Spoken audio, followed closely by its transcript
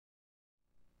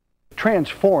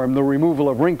transform the removal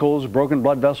of wrinkles, broken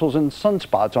blood vessels, and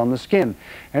sunspots on the skin.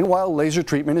 And while laser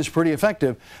treatment is pretty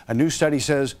effective, a new study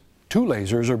says 2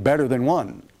 lasers are better than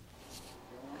 1.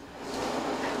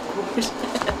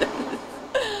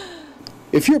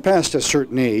 If you're past a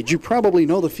certain age, you probably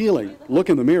know the feeling. Look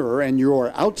in the mirror and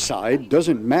your outside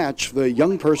doesn't match the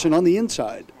young person on the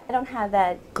inside. I don't have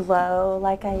that glow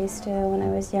like I used to when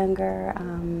I was younger.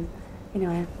 You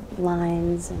know, I have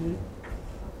lines and,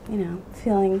 you know,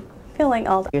 feeling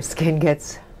old. Your skin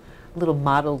gets a little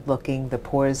mottled looking, the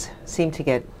pores seem to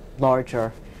get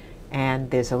larger,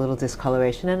 and there's a little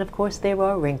discoloration, and of course there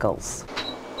are wrinkles.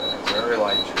 Very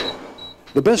light treatment.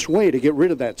 The best way to get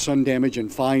rid of that sun damage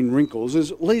and fine wrinkles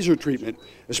is laser treatment,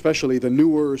 especially the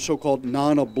newer so-called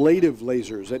non-ablative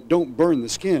lasers that don't burn the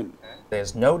skin.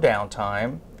 There's no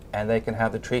downtime, and they can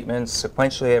have the treatments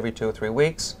sequentially every 2 or 3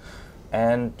 weeks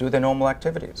and do their normal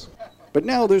activities. But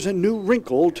now there's a new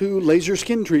wrinkle to laser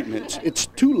skin treatments. It's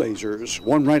 2 lasers,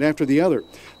 one right after the other.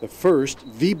 The first,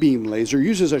 V-beam laser,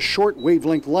 uses a short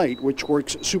wavelength light which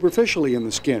works superficially in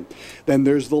the skin. Then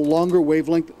there's the longer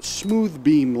wavelength smooth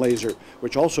beam laser,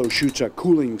 which also shoots a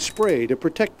cooling spray to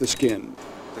protect the skin.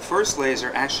 The first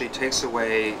laser actually takes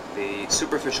away the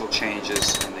superficial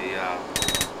changes in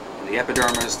the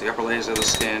epidermis, the upper layers of the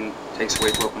skin, takes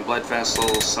away broken blood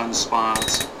vessels,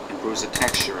 sunspots, improves the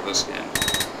texture of the skin.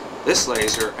 This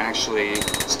laser actually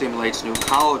stimulates new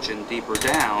collagen deeper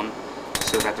down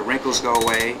so that the wrinkles go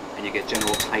away and you get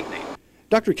general tightening.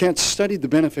 Dr. Katz studied the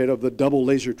benefit of the double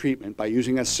laser treatment by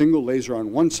using a single laser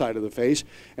on one side of the face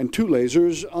and 2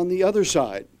 lasers on the other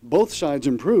side. Both sides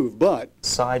improved, but The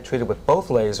side treated with both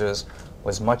lasers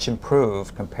was much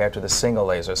improved compared to the single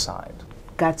laser side.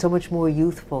 Got so much more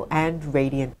youthful and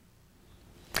radiant.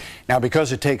 now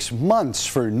because it takes months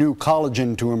for new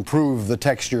collagen to improve the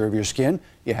texture of your skin,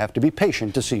 you have to be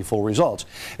patient to see full results.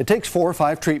 It takes 4 or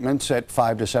 5 treatments at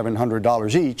 $500 to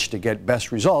 $700 each to get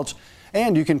best results,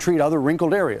 and you can treat other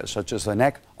wrinkled areas such as the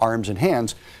neck, arms, and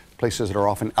hands, places that are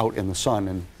often out in the sun,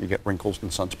 and you get wrinkles and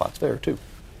sunspots there too.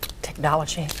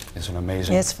 Technology. Isn't it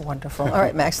amazing? It's wonderful. All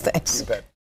right, Max, thanks. You bet.